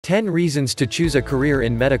10 reasons to choose a career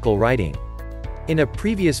in medical writing. In a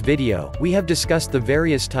previous video, we have discussed the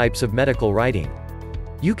various types of medical writing.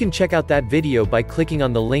 You can check out that video by clicking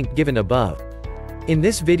on the link given above. In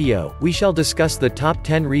this video, we shall discuss the top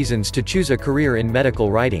 10 reasons to choose a career in medical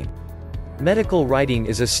writing. Medical writing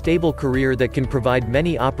is a stable career that can provide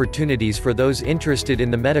many opportunities for those interested in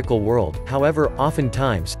the medical world. However,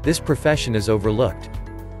 oftentimes, this profession is overlooked.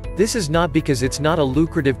 This is not because it's not a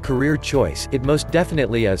lucrative career choice, it most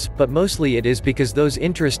definitely is, but mostly it is because those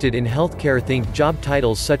interested in healthcare think job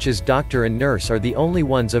titles such as doctor and nurse are the only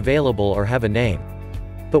ones available or have a name.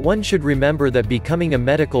 But one should remember that becoming a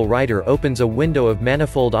medical writer opens a window of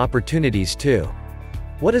manifold opportunities too.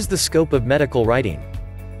 What is the scope of medical writing?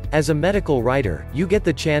 As a medical writer, you get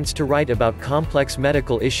the chance to write about complex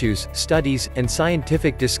medical issues, studies, and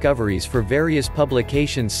scientific discoveries for various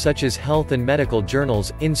publications such as health and medical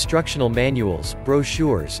journals, instructional manuals,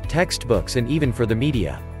 brochures, textbooks, and even for the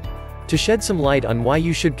media. To shed some light on why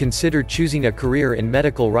you should consider choosing a career in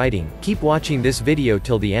medical writing, keep watching this video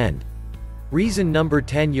till the end. Reason number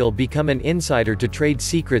 10: you'll become an insider to trade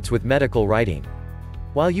secrets with medical writing.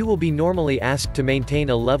 While you will be normally asked to maintain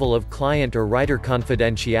a level of client or writer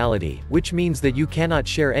confidentiality, which means that you cannot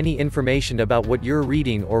share any information about what you're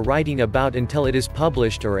reading or writing about until it is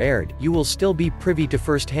published or aired, you will still be privy to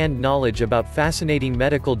first-hand knowledge about fascinating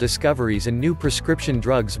medical discoveries and new prescription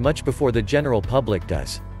drugs much before the general public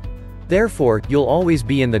does. Therefore, you'll always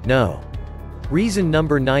be in the know. Reason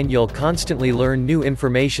number 9: you'll constantly learn new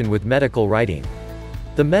information with medical writing.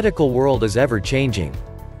 The medical world is ever-changing.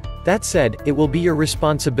 That said, it will be your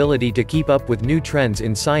responsibility to keep up with new trends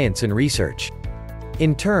in science and research.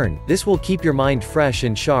 In turn, this will keep your mind fresh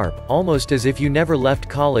and sharp, almost as if you never left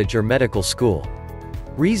college or medical school.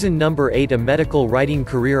 Reason number 8: a medical writing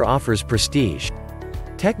career offers prestige.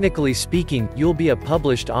 Technically speaking, you'll be a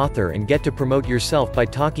published author and get to promote yourself by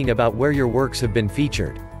talking about where your works have been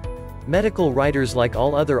featured. Medical writers, like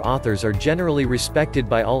all other authors, are generally respected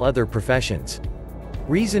by all other professions.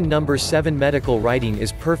 Reason number 7: medical writing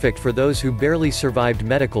is perfect for those who barely survived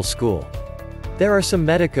medical school. There are some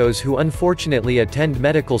medicos who unfortunately attend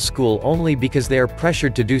medical school only because they are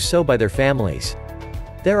pressured to do so by their families.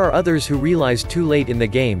 There are others who realize too late in the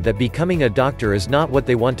game that becoming a doctor is not what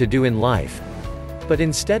they want to do in life. But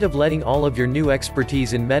instead of letting all of your new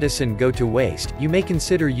expertise in medicine go to waste, you may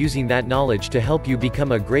consider using that knowledge to help you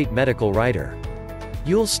become a great medical writer.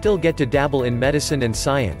 You'll still get to dabble in medicine and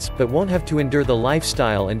science, but won't have to endure the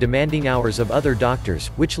lifestyle and demanding hours of other doctors,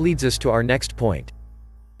 which leads us to our next point.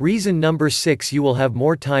 Reason number 6: you will have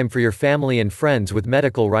more time for your family and friends with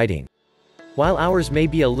medical writing. While hours may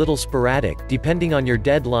be a little sporadic, depending on your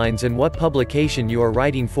deadlines and what publication you are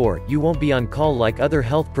writing for, you won't be on call like other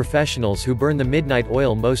health professionals who burn the midnight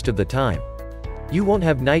oil most of the time. You won't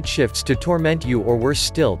have night shifts to torment you, or worse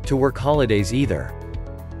still, to work holidays either.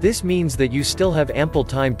 This means that you still have ample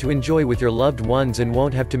time to enjoy with your loved ones and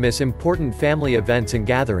won't have to miss important family events and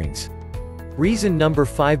gatherings. Reason number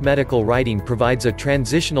 5: medical writing provides a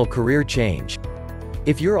transitional career change.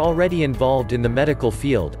 If you're already involved in the medical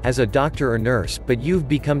field, as a doctor or nurse, but you've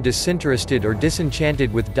become disinterested or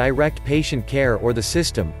disenchanted with direct patient care or the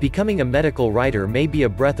system, becoming a medical writer may be a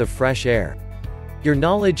breath of fresh air. Your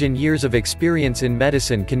knowledge and years of experience in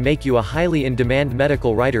medicine can make you a highly in-demand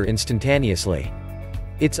medical writer instantaneously.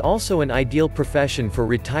 It's also an ideal profession for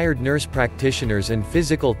retired nurse practitioners and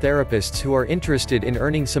physical therapists who are interested in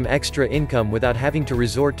earning some extra income without having to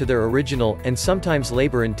resort to their original, and sometimes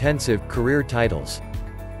labor-intensive, career titles.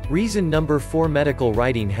 Reason number 4: medical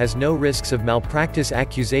writing has no risks of malpractice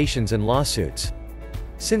accusations and lawsuits.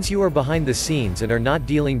 Since you are behind the scenes and are not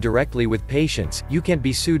dealing directly with patients, you can't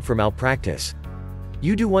be sued for malpractice.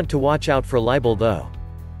 You do want to watch out for libel though.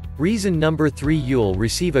 Reason number 3: you'll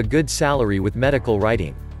receive a good salary with medical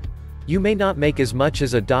writing. You may not make as much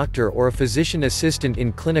as a doctor or a physician assistant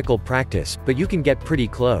in clinical practice, but you can get pretty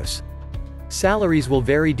close. Salaries will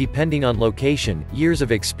vary depending on location, years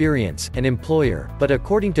of experience, and employer, but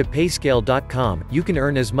according to payscale.com, you can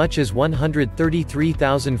earn as much as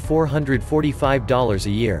 $133,445 a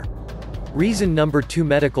year. Reason number 2: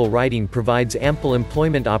 medical writing provides ample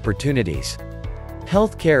employment opportunities.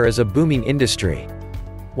 Healthcare is a booming industry.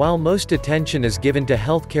 While most attention is given to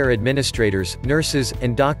healthcare administrators, nurses,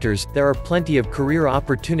 and doctors, there are plenty of career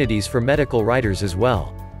opportunities for medical writers as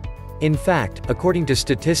well. In fact, according to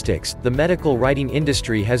statistics, the medical writing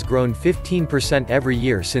industry has grown 15% every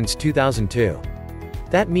year since 2002.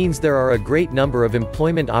 That means there are a great number of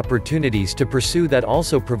employment opportunities to pursue that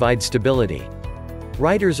also provide stability.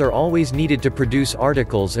 Writers are always needed to produce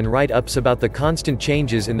articles and write-ups about the constant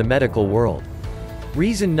changes in the medical world.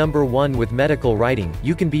 Reason number 1: with medical writing,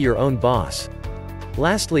 you can be your own boss.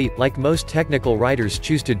 Lastly, like most technical writers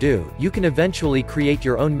choose to do, you can eventually create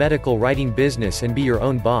your own medical writing business and be your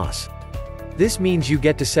own boss. This means you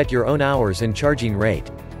get to set your own hours and charging rate.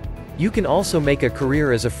 You can also make a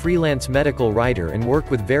career as a freelance medical writer and work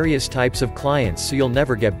with various types of clients so you'll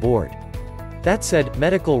never get bored. That said,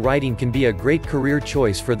 medical writing can be a great career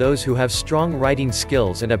choice for those who have strong writing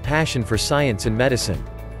skills and a passion for science and medicine.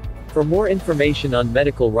 For more information on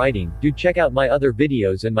medical writing, do check out my other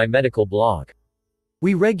videos and my medical blog.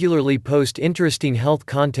 We regularly post interesting health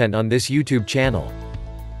content on this YouTube channel.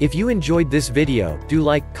 If you enjoyed this video, do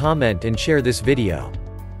like, comment and share this video.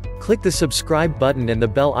 Click the subscribe button and the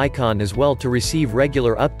bell icon as well to receive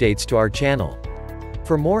regular updates to our channel.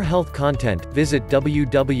 For more health content, visit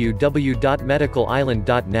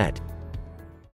www.medicalisland.net.